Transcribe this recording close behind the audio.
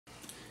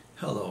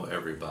Hello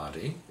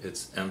everybody,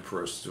 it's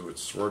Emperor Stuart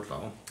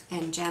Swerdlow.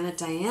 And Janet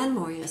Diane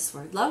Moria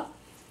Swerdlow.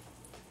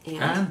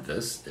 And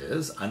this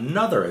is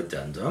another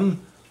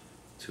addendum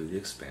to the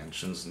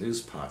Expansions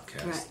News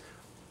Podcast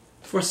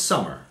for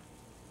summer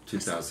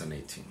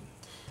 2018.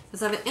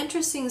 Because I have an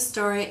interesting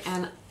story,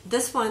 and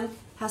this one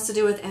has to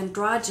do with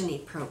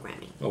androgyny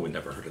programming. Well, we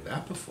never heard of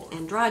that before.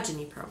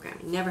 Androgyny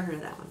programming. Never heard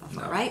of that one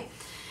before, No. right?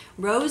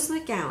 Rose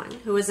McGowan,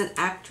 who is an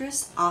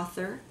actress,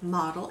 author,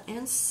 model,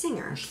 and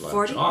singer, She's a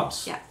lot of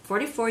jobs.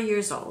 44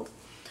 years old,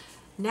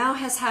 now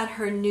has had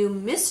her new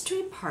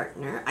mystery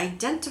partner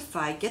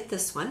identified, get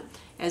this one,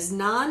 as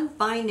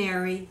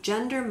non-binary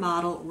gender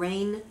model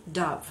Rain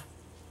Dove.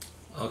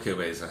 Okay,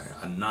 wait a second.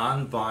 A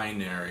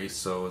non-binary,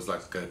 so it's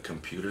like a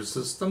computer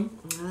system?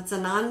 That's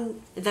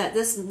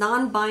this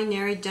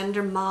non-binary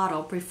gender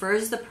model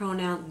prefers the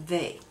pronoun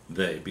they.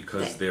 They,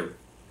 because they're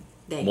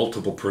They.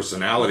 multiple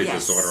personality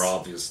Yes. disorder,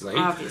 obviously.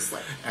 Obviously.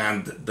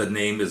 And the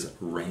name is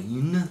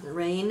Rain?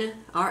 Rain,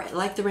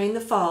 like the rain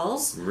that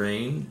falls.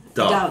 Rain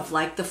Dove. Dove,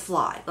 like the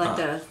fly, like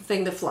the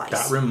thing that flies.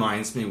 That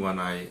reminds me when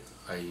I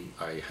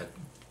had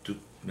to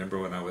remember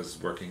when I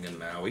was working in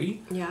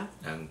Maui. Yeah.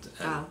 And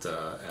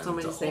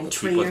Somebody's all name the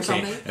Tree people or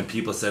something? and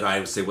people said, I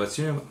would say, what's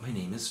your name? My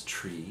name is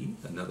Tree.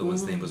 Another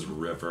one's name was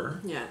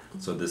River. Yeah.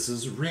 So this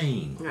is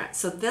Rain. Right.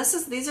 So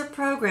these are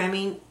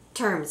programming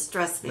terms.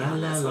 Trust me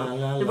on this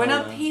one. la, We're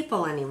not la.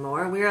 people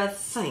anymore. We're a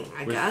thing,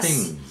 I We're guess.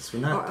 things.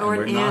 We're not. Or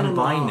we're an animal.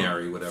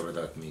 non-binary, whatever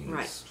that means.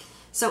 Right.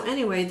 So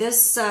anyway,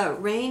 this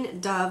Rain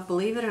Dove,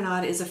 believe it or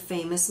not, is a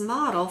famous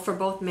model for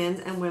both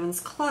men's and women's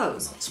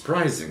clothes. Not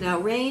surprising. Now,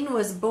 Rain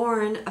was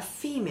born a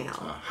female.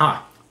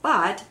 Aha.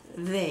 But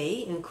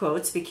they, in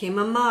quotes, became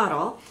a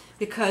model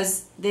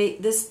because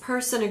this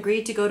person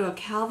agreed to go to a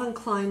Calvin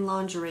Klein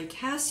lingerie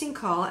casting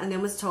call and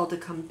then was told to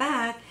come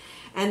back.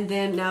 And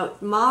then now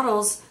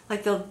models,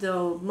 like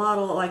they'll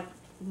model like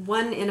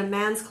one in a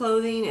man's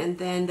clothing and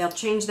then they'll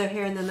change their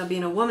hair and then they'll be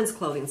in a woman's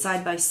clothing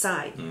side by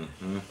side.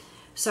 Mm-hmm.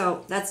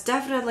 So that's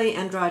definitely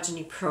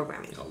androgyny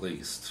programming. At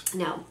least.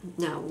 Now,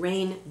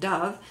 Rain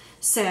Dove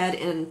said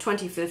in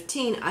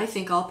 2015, I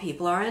think all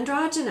people are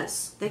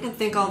androgynous. They can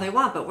think all they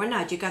want, but we're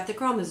not. You got the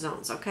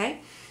chromosomes,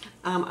 okay?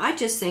 I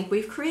just think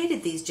we've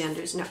created these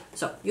genders. No.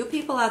 So you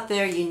people out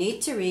there, you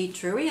need to read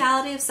True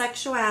Reality of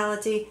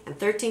Sexuality and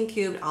 13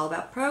 Cubed, all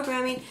about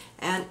programming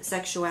and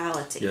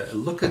sexuality. Yeah,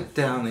 look it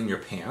down in your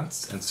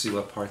pants and see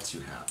what parts you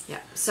have. Yeah.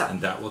 So.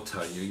 And that will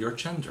tell you your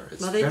gender.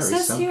 It's Well, very it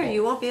says simple. here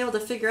you won't be able to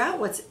figure out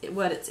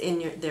what it's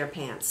in their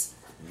pants.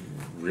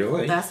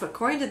 Really? That's what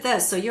according to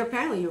this. So you're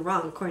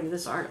wrong according to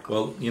this article.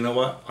 Well, you know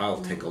what?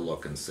 I'll take a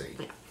look and see.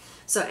 Yeah.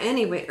 So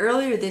anyway,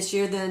 earlier this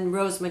year, then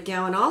Rose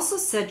McGowan also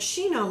said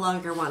she no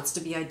longer wants to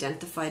be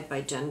identified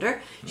by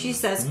gender. She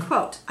says,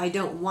 quote, I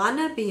don't want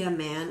to be a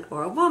man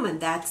or a woman.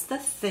 That's the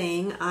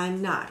thing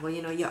I'm not. Well,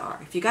 you know, you are.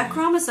 If you got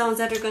chromosomes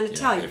that are going to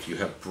tell you. If you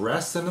have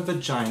breasts and a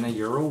vagina,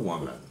 you're a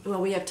woman.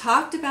 Well, we have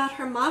talked about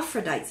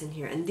hermaphrodites in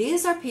here, and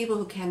these are people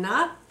who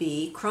cannot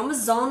be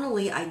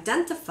chromosomally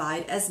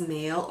identified as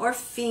male or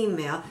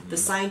female. The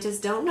scientists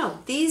don't know.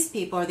 These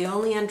people are the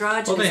only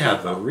androgynous Well, they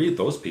have people.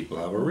 those people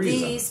have a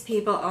reason. These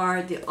people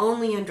are the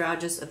only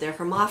androgynous. They're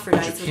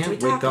hermaphrodites, But you which we can't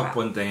talk wake up about.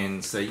 one day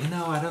and say, you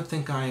know, I don't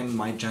think I am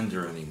my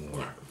gender anymore.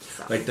 Yeah,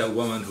 so. Like that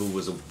woman who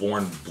was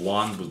born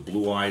blonde with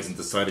blue eyes and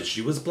decided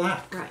she was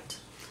black. Right.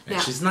 And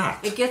Now, she's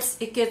not. It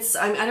gets.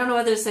 I don't know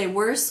whether to say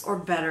worse or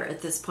better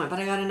at this point, but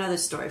I got another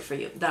story for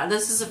you.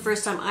 This is the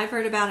first time I've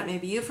heard about it.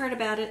 Maybe you've heard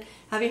about it.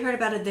 Have you heard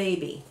about a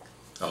Theyby?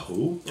 A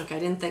who? Okay, I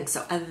didn't think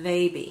so. A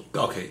Theyby.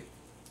 Okay.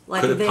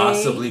 Like Could it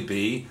possibly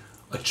be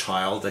a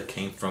child that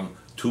came from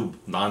two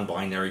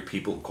non-binary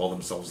people who call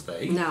themselves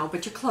they? No,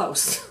 but you're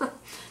close.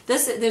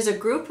 There's a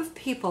group of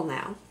people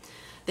now.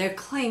 They're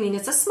claiming,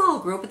 it's a small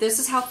group, but this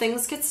is how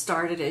things get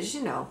started, as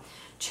you know.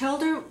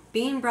 Children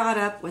being brought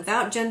up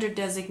without gender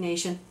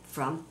designation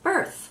from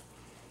birth.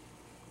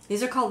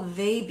 These are called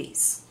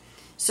Theybies.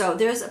 So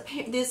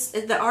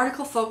the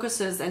article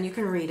focuses, and you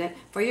can read it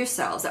for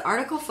yourselves. The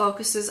article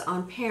focuses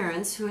on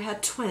parents who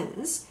had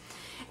twins,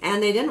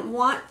 and they didn't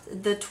want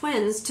the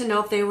twins to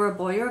know if they were a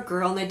boy or a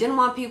girl, and they didn't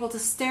want people to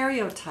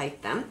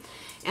stereotype them.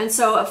 And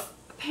so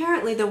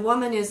apparently the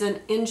woman is an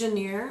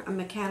engineer, a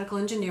mechanical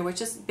engineer,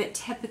 which is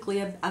typically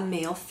a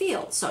male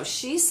field. So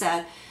she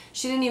said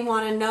she didn't even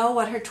want to know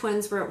what her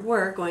twins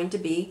were going to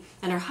be,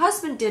 and her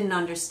husband didn't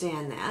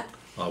understand that.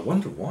 I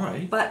wonder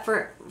why. But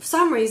for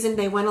some reason,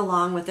 they went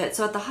along with it.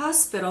 So at the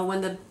hospital,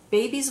 when the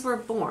babies were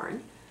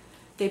born,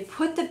 they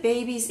put the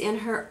babies in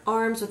her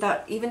arms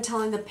without even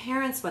telling the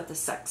parents what the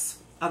sex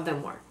of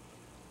them were.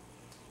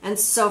 And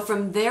so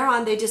from there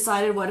on, they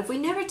decided, what if we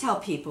never tell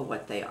people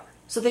what they are?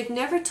 So they've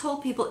never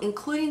told people,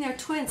 including their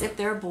twins, if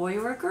they're a boy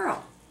or a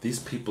girl. These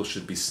people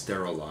should be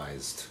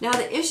sterilized. Now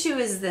the issue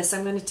is this,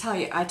 I'm going to tell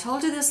you. I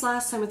told you this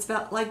last time, it's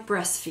about like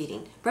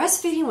breastfeeding.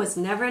 Breastfeeding was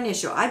never an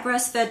issue. I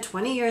breastfed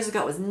 20 years ago.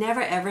 It was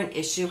never ever an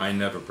issue. I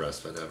never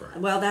breastfed ever.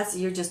 Well,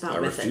 you're just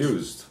not with it. I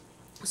refused.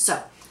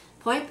 So,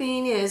 point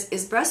being is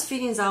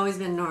breastfeeding has always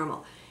been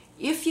normal.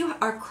 if you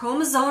are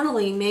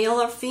chromosomally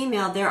male or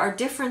female, there are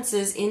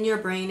differences in your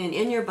brain and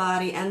in your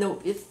body and the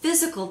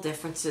physical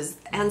differences.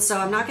 And so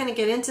I'm not going to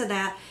get into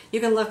that. You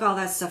can look all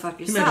that stuff up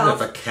yourself.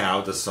 Imagine if a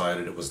cow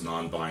decided it was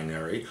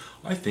non-binary.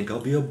 I think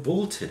I'll be a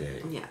bull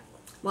today. Yeah.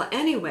 Well,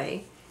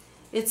 anyway,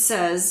 it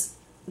says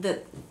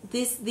that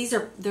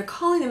they're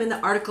calling them in the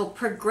article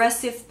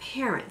progressive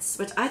parents,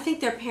 which I think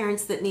they're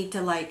parents that need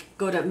to like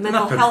go to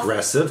mental health. Not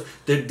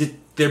progressive.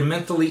 They're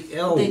mentally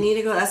ill. They need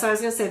to go. That's what I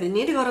was going to say. They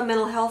need to go to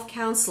mental health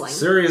counseling.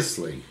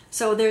 Seriously.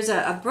 So there's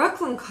a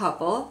Brooklyn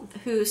couple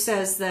who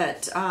says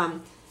that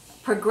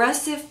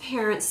progressive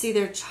parents see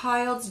their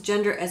child's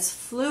gender as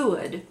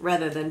fluid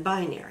rather than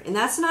binary, and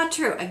that's not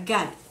true.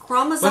 Again,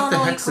 chromosomally what the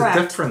heck's correct.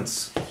 the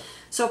difference?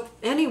 So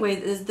anyway,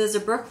 there's a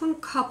Brooklyn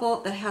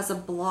couple that has a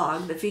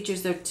blog that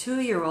features their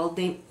 2-year-old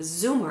named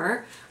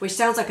Zoomer, which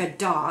sounds like a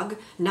dog,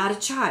 not a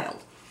child,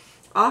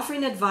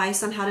 offering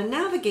advice on how to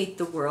navigate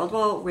the world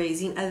while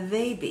raising a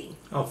baby.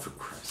 Oh, for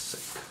Christ's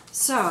sake.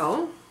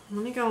 So,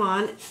 let me go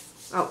on.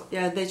 Oh,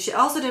 yeah, she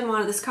also didn't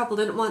want, this couple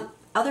didn't want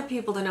other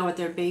people to know what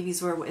their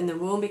babies were in the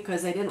womb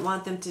because they didn't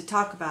want them to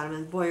talk about them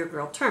in boy or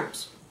girl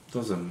terms.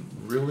 Those are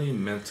really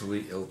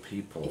mentally ill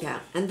people.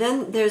 Yeah, and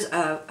then there's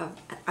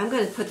I'm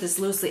going to put this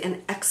loosely,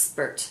 an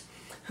expert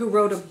who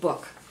wrote a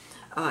book.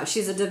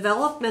 She's a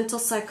developmental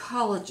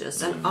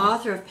psychologist and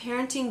author of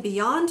Parenting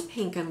Beyond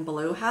Pink and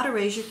Blue, How to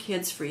Raise Your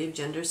Kids Free of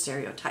Gender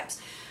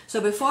Stereotypes. So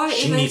before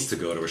she needs to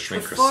go to a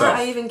shrink herself. Before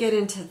I even get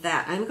into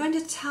that, I'm going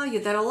to tell you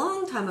that a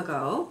long time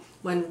ago,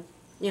 when,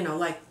 you know,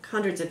 like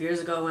hundreds of years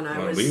ago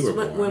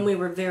when we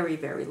were very,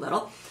 very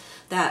little,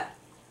 that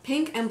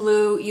pink and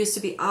blue used to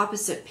be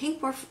opposite.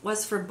 Pink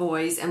was for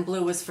boys and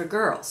blue was for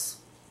girls.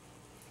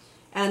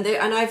 And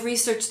I've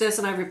researched this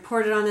and I've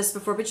reported on this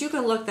before, but you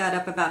can look that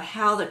up about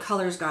how the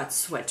colors got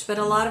switched. But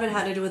a lot of it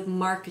had to do with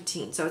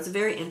marketing. So it's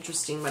very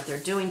interesting what they're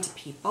doing to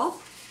people.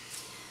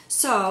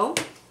 So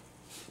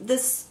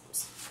this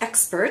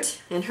expert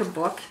in her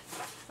book,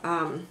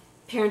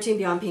 Parenting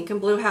Beyond Pink and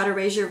Blue, How to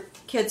Raise Your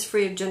Kids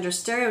Free of Gender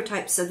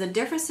Stereotypes, said the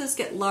differences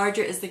get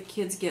larger as the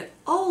kids get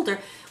older,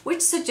 which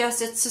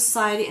suggests it's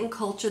society and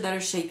culture that are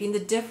shaping the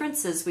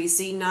differences we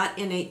see, not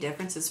innate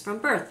differences from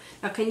birth.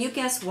 Now, can you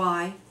guess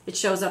why it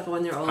shows up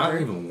when they're older? I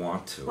don't even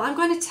want to. Well, I'm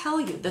going to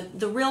tell you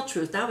the real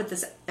truth, not what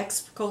this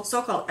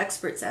so-called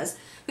expert says,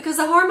 because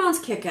the hormones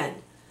kick in.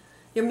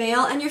 Your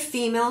male and your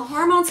female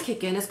hormones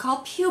kick in. It's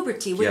called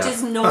puberty, which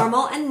is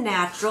normal and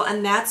natural,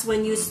 and that's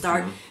when you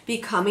start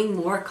becoming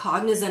more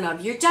cognizant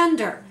of your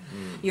gender.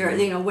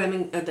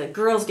 Women, the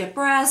girls get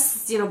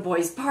breasts,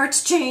 boys'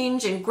 parts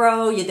change and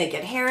grow, they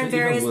get hair in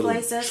various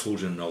places.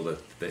 Children know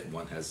that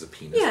one has a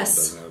penis, yes, one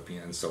doesn't have a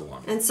penis, and so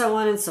on. And so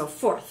on and so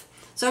forth.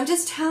 So I'm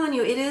just telling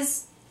you, it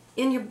is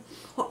in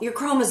your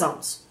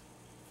chromosomes.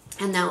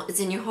 And now it's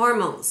in your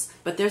hormones.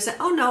 But they're saying,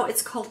 oh no,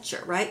 it's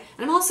culture, right?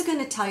 And I'm also going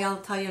to tell you, I'll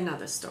tell you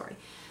another story.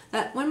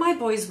 That when my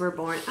boys were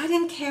born, I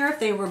didn't care if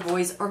they were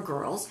boys or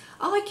girls.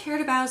 All I cared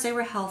about is they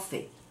were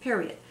healthy,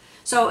 period.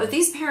 So if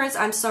these parents,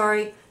 I'm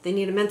sorry, they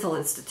need a mental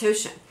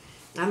institution.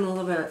 I'm a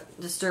little bit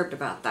disturbed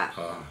about that.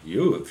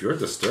 If you're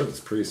disturbed,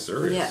 it's pretty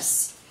serious.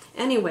 Yes.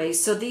 Anyway,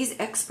 so these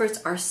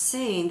experts are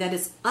saying that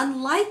it's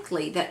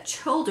unlikely that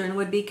children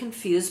would be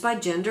confused by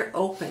gender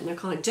open. They're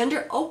calling it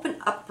gender open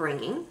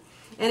upbringing.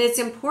 And it's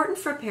important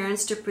for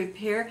parents to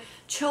prepare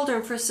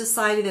children for a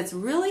society that's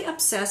really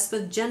obsessed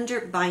with gender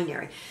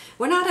binary.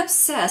 We're not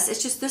obsessed,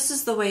 it's just this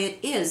is the way it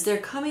is. They're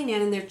coming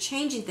in and they're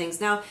changing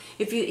things. Now,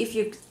 if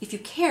you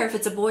care if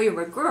it's a boy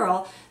or a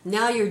girl,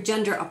 now you're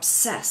gender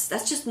obsessed.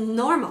 That's just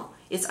normal.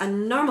 It's a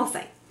normal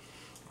thing.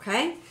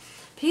 Okay?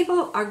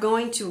 People are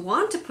going to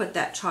want to put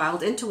that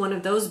child into one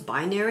of those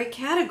binary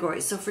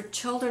categories. So for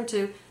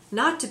children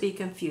not to be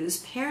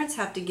confused, parents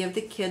have to give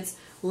the kids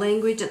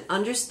language and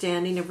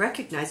understanding of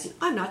recognizing,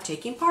 I'm not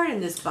taking part in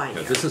this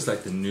binary. Yeah, this is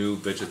like the new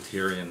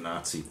vegetarian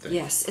Nazi thing.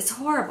 Yes, it's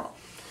horrible.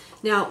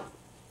 Now,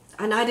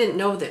 and I didn't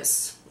know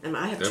this, and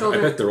I have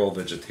children. I bet they're all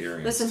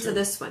vegetarians. Listen to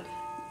this one.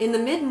 In the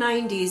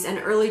mid-90s and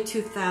early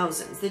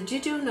 2000s,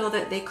 did you know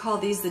that they call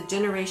these the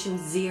Generation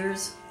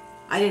Zers?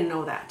 I didn't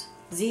know that.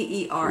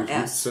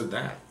 Z-E-R-S. Who said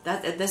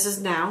that? This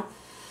is now.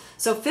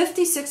 So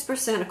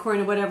 56%,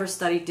 according to whatever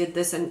study, did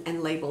this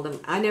and labeled them.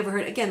 I never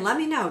heard. Again, let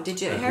me know.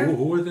 Did you hear?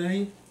 Who are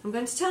they? I'm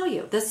going to tell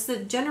you. This is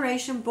the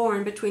generation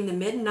born between the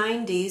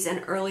mid-90s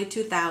and early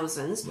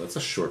 2000s. Well, that's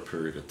a short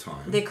period of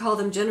time. They call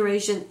them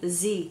Generation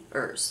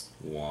Zers.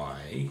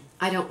 Why?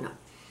 I don't know.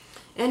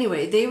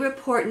 Anyway, they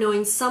report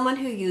knowing someone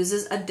who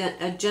uses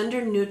a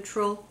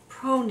gender-neutral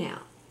pronoun.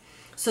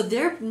 So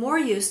they're more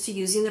used to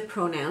using the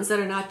pronouns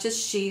that are not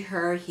just she,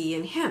 her, he,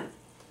 and him.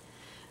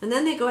 And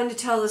then they go in to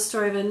tell the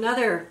story of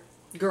another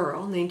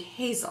girl named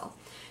Hazel,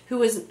 who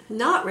was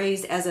not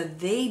raised as a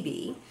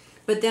theyby,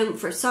 but then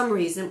for some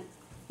reason,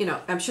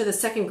 I'm sure the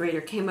second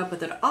grader came up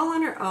with it all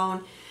on her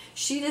own.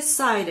 She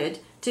decided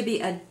to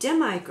be a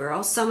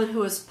demi-girl, someone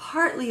who is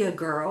partly a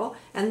girl,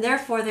 and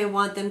therefore they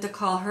want them to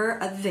call her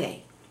a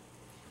they.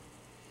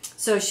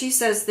 So she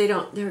says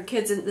her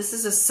kids, and this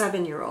is a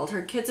 7-year-old,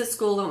 her kids at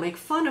school don't make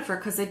fun of her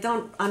because they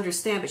don't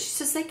understand, but she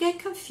says they get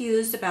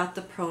confused about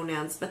the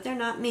pronouns, but they're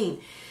not mean.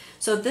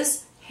 So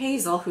this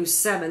Hazel, who's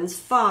 7's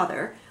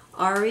father,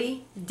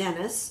 Ari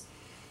Dennis,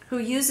 who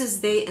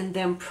uses they and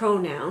them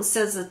pronouns,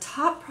 says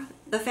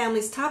the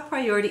family's top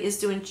priority is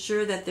to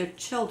ensure that their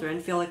children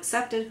feel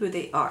accepted who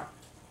they are.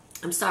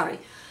 I'm sorry.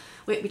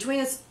 Between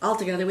us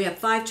altogether, we have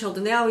 5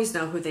 children. They always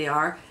know who they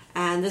are,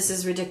 and this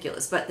is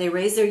ridiculous. But they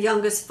raise their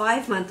youngest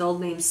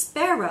 5-month-old named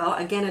Sparrow.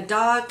 Again, a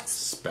dog.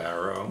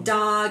 Sparrow.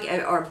 Dog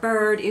or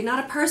bird. You're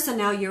not a person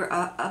now, you're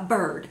a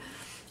bird.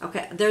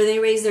 Okay, they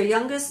raise their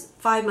youngest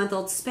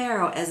 5-month-old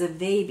Sparrow as a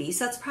baby.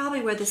 So that's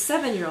probably where the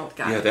 7-year-old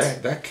got it. Yeah,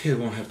 that kid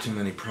won't have too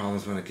many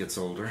problems when it gets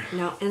older.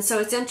 No, and so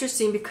it's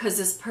interesting because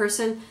this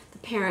person, the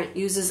parent,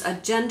 uses a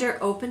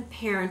gender-open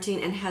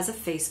parenting and has a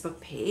Facebook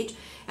page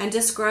and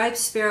describes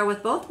Sparrow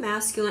with both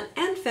masculine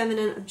and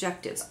feminine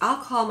objectives. I'll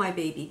call my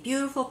baby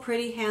beautiful,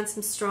 pretty,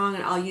 handsome, strong,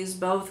 and I'll use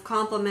both,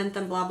 compliment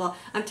them, blah, blah.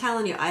 I'm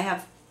telling you,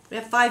 we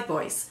have 5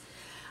 boys.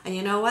 And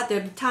you know what?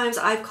 There have times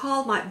I've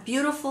called my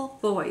beautiful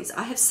boys.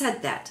 I have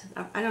said that.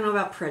 I don't know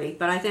about pretty,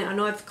 but I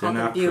know I've called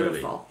them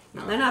beautiful.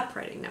 No, they're not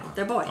pretty. No,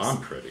 they're boys.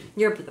 I'm pretty.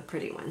 You're the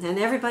pretty one, and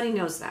everybody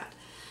knows that.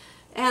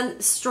 And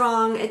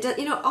strong.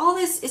 All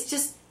this is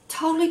just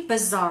totally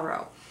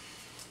bizarro.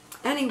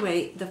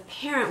 Anyway, the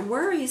parent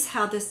worries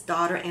how this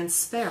daughter and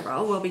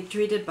Sparrow will be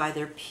treated by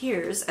their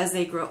peers as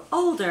they grow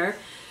older.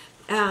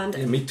 And,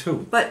 yeah, me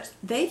too. But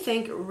they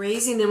think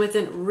raising them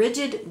within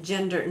rigid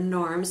gender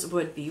norms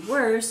would be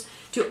worse.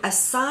 To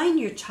assign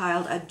your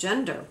child a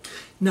gender.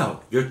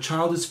 No, your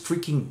child is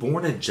freaking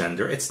born a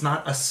gender. It's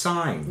not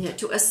assigned. Yeah,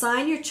 to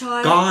assign your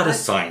child... God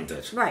assigned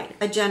it. Right,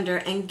 a gender,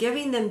 and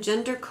giving them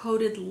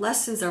gender-coded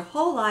lessons their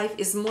whole life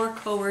is more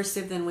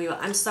coercive than we will.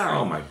 I'm sorry.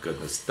 Oh my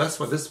goodness. That's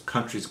what this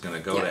country's going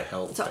to go to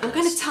hell So fast. I'm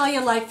going to tell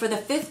you, like, for the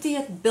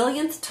 50th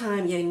billionth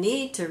time, you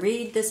need to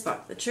read this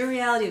book, The True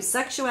Reality of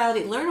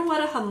Sexuality. Learn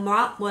what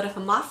a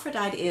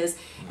hermaphrodite is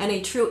and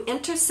a true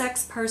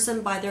intersex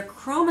person by their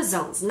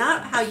chromosomes,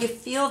 not how you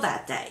feel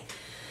that day.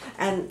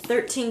 And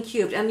 13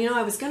 cubed. And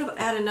I was going to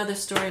add another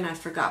story and I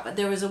forgot, but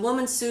there was a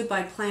woman sued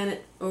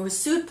Planet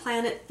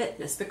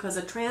Fitness because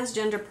a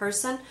transgender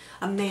person,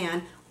 a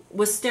man,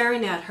 was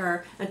staring at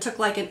her and took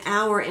like an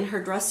hour in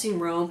her dressing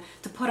room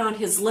to put on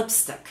his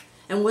lipstick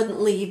and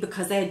wouldn't leave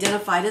because they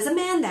identified as a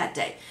man that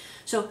day.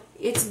 So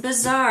it's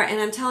bizarre, and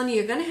I'm telling you,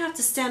 you're going to have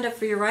to stand up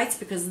for your rights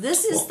because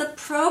this is the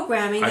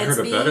programming that's being... I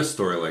heard a better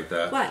story like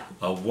that. What?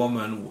 A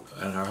woman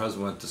and her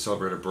husband went to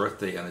celebrate a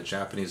birthday in a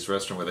Japanese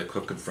restaurant where they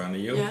cook in front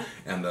of you, yeah.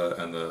 and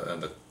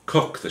the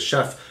cook, the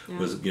chef,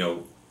 was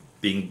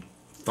being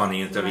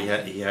funny and stuff.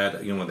 Right. He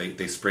had when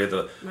they spray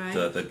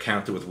the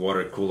counter with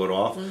water to cool it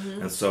off,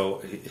 and so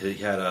he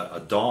had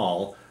a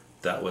doll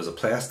that was a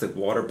plastic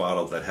water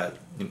bottle that had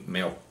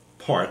male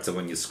parts, and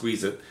when you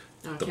squeeze it.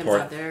 The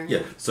part there.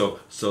 Yeah.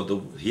 So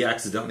he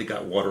accidentally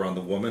got water on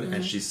the woman,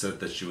 and she said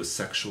that she was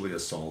sexually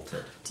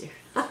assaulted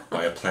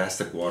by a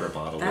plastic water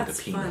bottle with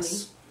a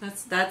penis. Funny.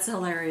 That's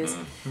hilarious.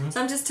 So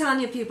I'm just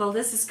telling you, people,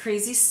 this is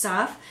crazy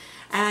stuff.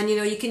 And,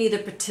 you can either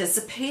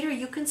participate or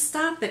you can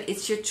stop it.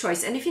 It's your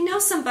choice. And if you know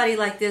somebody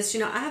like this,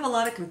 I have a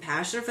lot of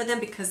compassion for them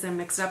because they're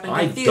mixed up and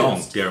confused. I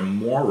don't. They're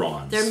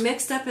morons. They're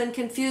mixed up and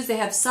confused. They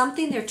have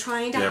something they're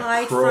trying to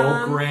hide from.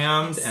 They're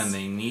programmed and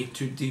they need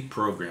to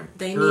deprogram.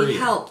 They need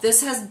help.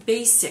 This has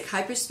basic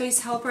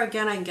hyperspace helper.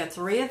 Again, I can get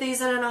 3 of these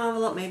in an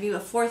envelope, maybe a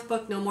 4th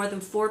book, no more than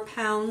 4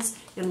 pounds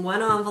in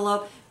one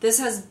envelope. This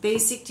has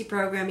basic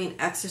deprogramming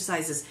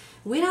exercises.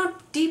 We don't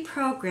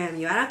deprogram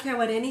you. I don't care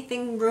what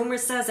anything rumor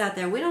says out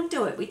there. We don't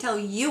do it. We tell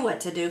you what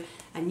to do,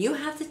 and you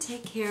have to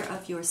take care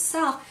of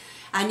yourself,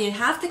 and you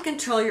have to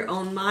control your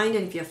own mind.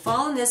 And if you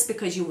fall in this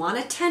because you want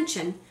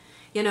attention,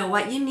 you know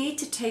what? You need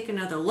to take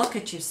another look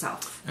at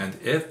yourself. And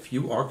if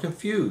you are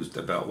confused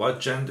about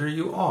what gender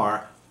you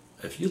are,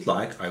 if you'd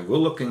like, I will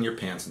look in your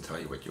pants and tell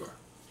you what you are.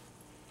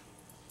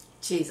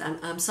 Geez,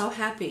 I'm so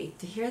happy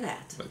to hear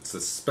that. It's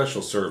a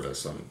special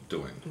service I'm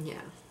doing.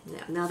 Yeah.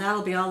 Now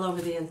that'll be all over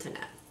the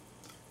internet.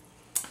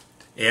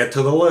 Add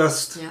to the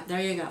list. Yeah,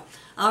 there you go.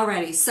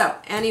 Alrighty, so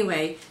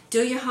anyway,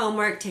 do your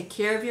homework, take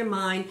care of your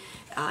mind.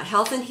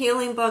 Health and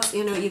healing books,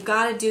 you've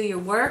got to do your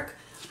work.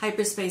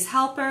 Hyperspace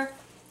Helper,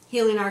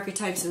 Healing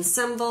Archetypes and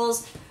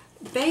Symbols,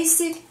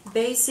 basic,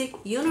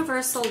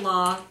 universal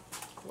law.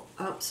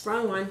 Oops,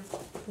 wrong one.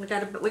 We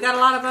got a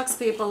lot of books,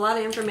 people, a lot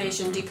of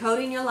information.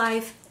 Decoding Your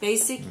Life,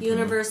 basic,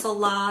 universal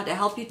law to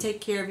help you take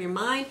care of your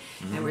mind.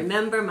 And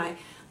remember,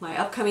 my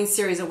upcoming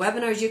series of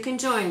webinars, you can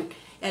join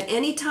at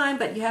any time,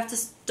 but you have to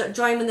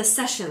join when the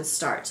sessions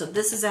start. So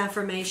this is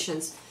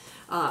affirmations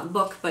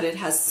book, but it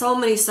has so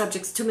many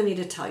subjects, too many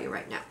to tell you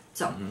right now.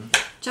 So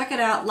check it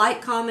out,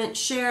 like, comment,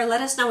 share,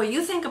 let us know what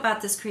you think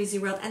about this crazy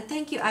world, and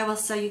thank you. I will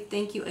say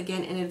thank you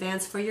again in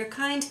advance for your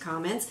kind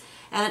comments,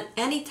 and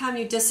anytime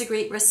you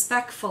disagree,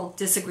 respectful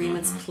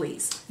disagreements,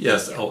 please.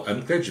 Yes,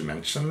 I'm glad you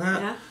mentioned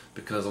that. Yeah.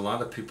 because a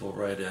lot of people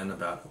write in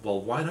about, well,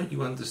 why don't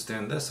you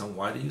understand this, and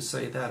why do you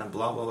say that, and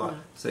blah, blah, blah.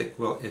 It's like,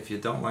 well, if you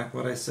don't like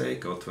what I say,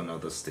 go to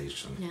another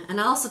station. Yeah, and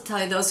I also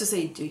tell you, those who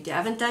say, you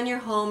haven't done your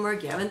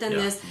homework, you haven't done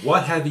this.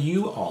 What have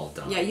you all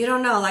done? Yeah, you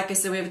don't know. Like I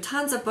said, we have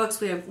tons of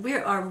books. We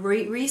are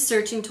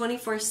researching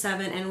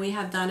 24/7, and we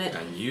have done it.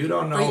 And you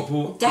don't know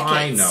who decades.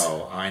 I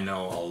know. I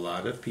know a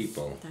lot of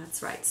people.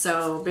 That's right.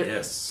 So,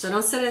 yes. So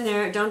don't sit in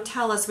there. Don't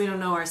tell us we don't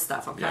know our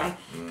stuff, okay?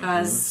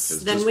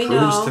 Because then we know. It just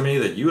proves know. to me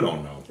that you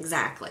don't know.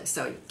 Exactly.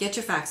 So get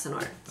your facts in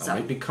order.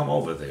 Maybe come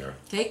over there.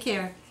 Take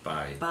care.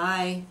 Bye.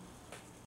 Bye.